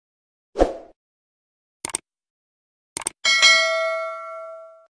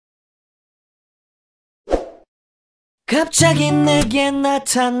갑자기 내게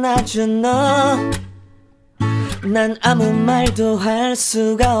나타나준 너 난 아무 말도 할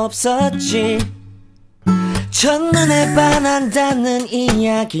수가 없었지 첫눈에 반한다는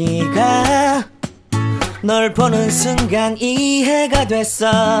이야기가 널 보는 순간 이해가 됐어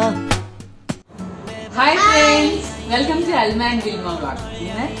Hi friends, welcome to Alma Vilma vlog.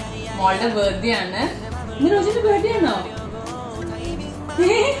 ഇന്ന് മോളുടെ birthday ആണ്. ഇന്ന് റോജിന്റെ ബർത്ത്ഡേ ആണോ?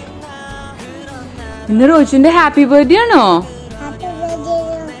 ഇന്ന് റോജിന്റെ ഹാപ്പി ബർത്ത്ഡേ ആണോ?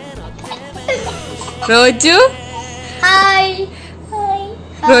 റോജു ഹായ്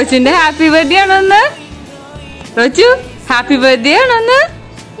റോജിന്റെ ഹാപ്പി ബർത്ത്ഡേ ആണോ ഇന്ന്? റോജു ഹാപ്പി ബർത്ത്ഡേ ആണോ ഇന്ന്?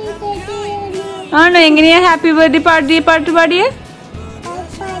 ആണോ? എങ്ങനെയാ ഹാപ്പി ബർത്ത്ഡേ പാട്ട് പാടിയേ?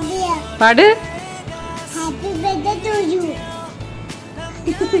 പാട്. Happy birthday to you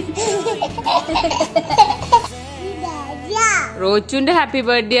റോജുന്റെ happy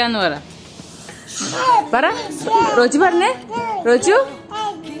birthday ആന്ന് പറ റോജു പറഞ്ഞേ. റോജു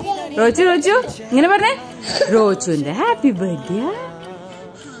റോജു റോജു ഇങ്ങനെ പറഞ്ഞേ. റോജുന്റെ ഹാപ്പി ബർത്ത്ഡേ.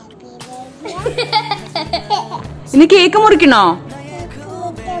 ഇനി കേക്ക് മുറിക്കണോ?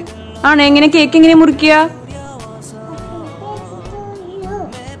 ആണോ? എങ്ങനെ കേക്ക് എങ്ങനെ മുറിക്കുക?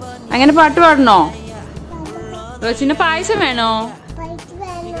 അങ്ങനെ പാട്ട് പാടണോ? റോജിന് പായസം വേണോ?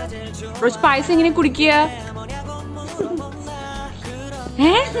 റോജ് പായസം എങ്ങനെ കുടിക്കുക?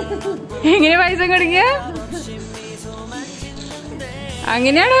 എങ്ങനെ പായസം കുടിക്കുക?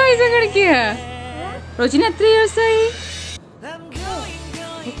 അങ്ങനെയാണോ പായസം കുടിക്കുക? റോജിന് എത്ര ദിവസമായി?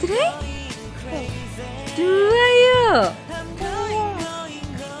 എത്ര? 2 ആയോ?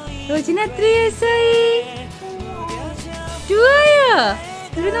 റോജിന് എത്ര ദിവസമായി? 2 ആയോ?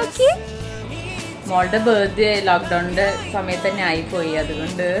 ഇവിടെ നോക്കി. മോളുടെ ബർത്ത്ഡേ ലോക്ക്ഡൌണിന്റെ സമയത്ത് തന്നെ ആയിപ്പോയി.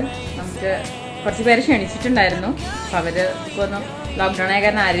 അതുകൊണ്ട് നമുക്ക് കുറച്ച് പേര് ക്ഷണിച്ചിട്ടുണ്ടായിരുന്നു. അപ്പൊ അവര് ഇപ്പൊ ഒന്ന് ലോക്ക്ഡൌൺ ആയ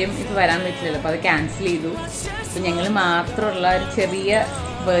കാരണം ആരെയും ഇപ്പൊ വരാൻ പറ്റില്ലല്ലോ. അപ്പൊ അത് ക്യാൻസൽ ചെയ്തു. അപ്പൊ ഞങ്ങൾ മാത്രമുള്ള ഒരു ചെറിയ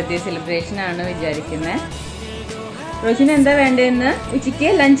ബർത്ത്ഡേ സെലിബ്രേഷൻ ആണ് വിചാരിക്കുന്നത്. റോജിന് എന്താ വേണ്ടേന്ന്? ഉച്ചയ്ക്ക്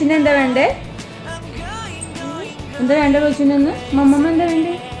ലഞ്ചിന് എന്താ വേണ്ടേ? എന്താ വേണ്ടേ റോജിന്? മമ്മമ്മ എന്താ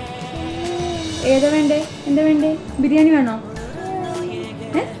വേണ്ടേ? ഏതാ വേണ്ടേ? എന്താ വേണ്ടേ? ബിരിയാണി വേണോ?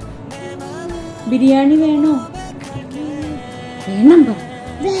 ബിരിയാണി വേണോ?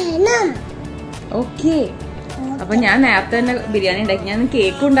 വേണം. ഓക്കെ. അപ്പൊ ഞാൻ നേരത്തെ തന്നെ ബിരിയാണി ഉണ്ടാക്കി. ഞാൻ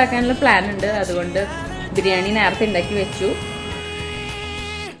കേക്ക് ഉണ്ടാക്കാനുള്ള പ്ലാൻ ഉണ്ട്. അതുകൊണ്ട് ബിരിയാണി നേരത്തെ ഉണ്ടാക്കി വെച്ചു.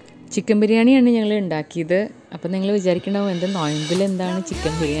 ചിക്കൻ ബിരിയാണിയാണ് ഞങ്ങൾ ഉണ്ടാക്കിയത്. അപ്പം നിങ്ങൾ വിചാരിക്കണ്ടാവും എന്താ നോയമ്പിൽ എന്താണ്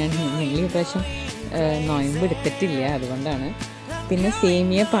ചിക്കൻ ബിരിയാണി? ഞങ്ങൾ ഈ പ്രാവശ്യം നോയമ്പ് എടുത്തിട്ടില്ല, അതുകൊണ്ടാണ്. പിന്നെ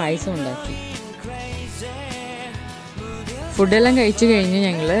സേമിയ പായസം ഉണ്ടാക്കി. ഫുഡെല്ലാം കഴിച്ചു കഴിഞ്ഞ്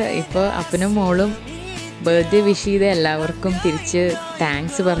ഞങ്ങൾ ഇപ്പോൾ അപ്പനും മോളും ബർത്ത്ഡേ വിഷ് ചെയ്ത എല്ലാവർക്കും തിരിച്ച്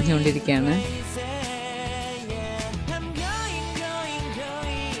താങ്ക്സ് പറഞ്ഞുകൊണ്ടിരിക്കുകയാണ്.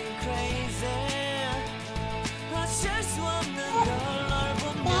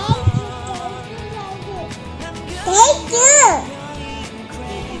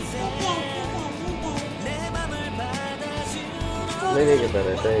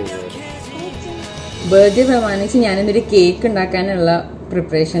 ബർത്ത്ഡേ പ്രമാണിച്ച് ഞാനിന്നൊരു കേക്ക് ഉണ്ടാക്കാനുള്ള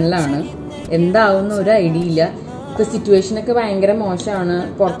പ്രിപ്പറേഷനിലാണ്. എന്താവുന്ന ഒരു ഐഡിയ ഇല്ല. ഇപ്പൊ സിറ്റുവേഷനൊക്കെ ഭയങ്കര മോശമാണ്.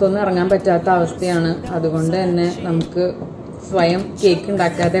 പുറത്തൊന്നും ഇറങ്ങാൻ പറ്റാത്ത അവസ്ഥയാണ്. അതുകൊണ്ട് തന്നെ നമുക്ക് സ്വയം കേക്ക്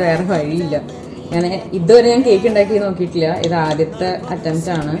ഉണ്ടാക്കാതെ വേറെ വഴിയില്ല. ഇതുവരെ ഞാൻ കേക്ക് ഉണ്ടാക്കി നോക്കിയിട്ടില്ല. ഇത് ആദ്യത്തെ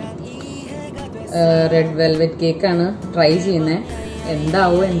അറ്റംപ്റ്റ് ആണ്. റെഡ് വെൽവെറ്റ് കേക്കാണ് ട്രൈ ചെയ്യുന്നത്.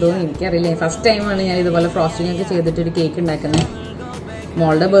 എന്താവോ എന്തോന്ന് എനിക്കറിയില്ല. ഫസ്റ്റ് ടൈമാണ് ഞാൻ ഇതുപോലെ ഫ്രോസ്റ്റിംഗ് ഒക്കെ ചെയ്തിട്ടൊരു കേക്ക് ഉണ്ടാക്കുന്നത്.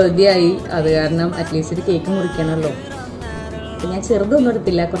 മോളുടെ ബർത്ത്ഡേ ആയി, അത് കാരണം അറ്റ്ലീസ്റ്റ് ഒരു കേക്ക് മുറിക്കണമല്ലോ. അപ്പം ഞാൻ ചെറുതൊന്നും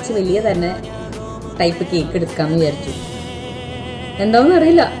എടുത്തില്ല, കുറച്ച് വലിയ തന്നെ ടൈപ്പ് കേക്ക് എടുക്കാമെന്ന് വിചാരിച്ചു. എന്താവെന്ന്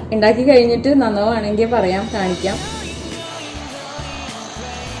അറിയില്ല. ഉണ്ടാക്കി കഴിഞ്ഞിട്ട് നന്നാവാണെങ്കിൽ പറയാം, കാണിക്കാം.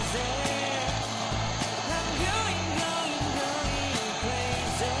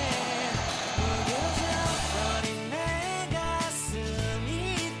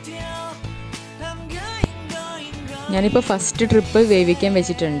 ഞാനിപ്പോൾ ഫസ്റ്റ് ട്രിപ്പ് വേവിക്കാൻ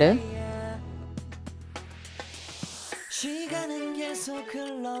വെച്ചിട്ടുണ്ട്.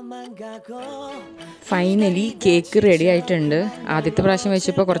 ഫൈനലി കേക്ക് റെഡി ആയിട്ടുണ്ട്. ആദ്യത്തെ പ്രാവശ്യം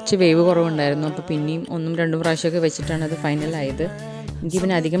വെച്ചപ്പോൾ കുറച്ച് വേവ് കുറവുണ്ടായിരുന്നു. അപ്പോൾ പിന്നെയും 1-2 പ്രാവശ്യമൊക്കെ വെച്ചിട്ടാണ് അത് ഫൈനലായത്. എനിക്ക്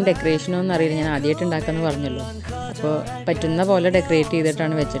പിന്നെ അധികം ഡെക്കറേഷനൊന്നും അറിയില്ല. ഞാൻ ആദ്യമായിട്ട് ഉണ്ടാക്കാമെന്ന് പറഞ്ഞല്ലോ. അപ്പോൾ പറ്റുന്ന പോലെ ഡെക്കറേറ്റ്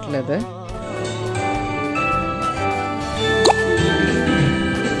ചെയ്തിട്ടാണ് വെച്ചിട്ടുള്ളത്.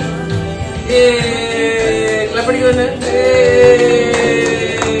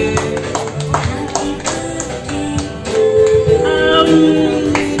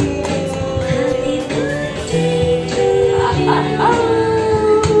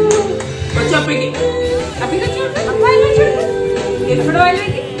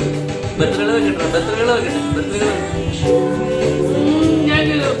 ബർത്ത്ഡേ വെക്കട്ടെ ഞാൻ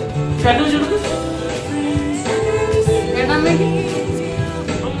കണ്ടുപിടിച്ചെടുക്കും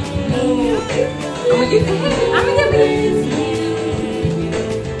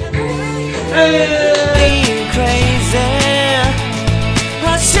crazy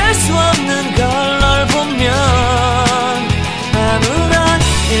어쩔 수 없는 걸 널 보면 아무런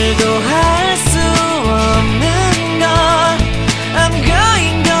일도 할 수 없는 걸 I'm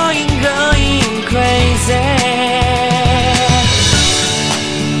going crazy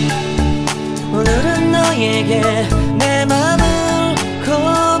오늘은 너에게 내 맘을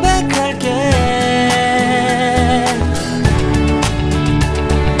고백할게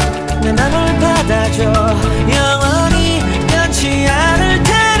내 맘을 받아줘 영원히 변치 않을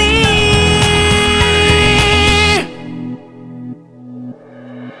테니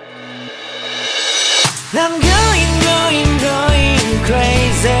I'm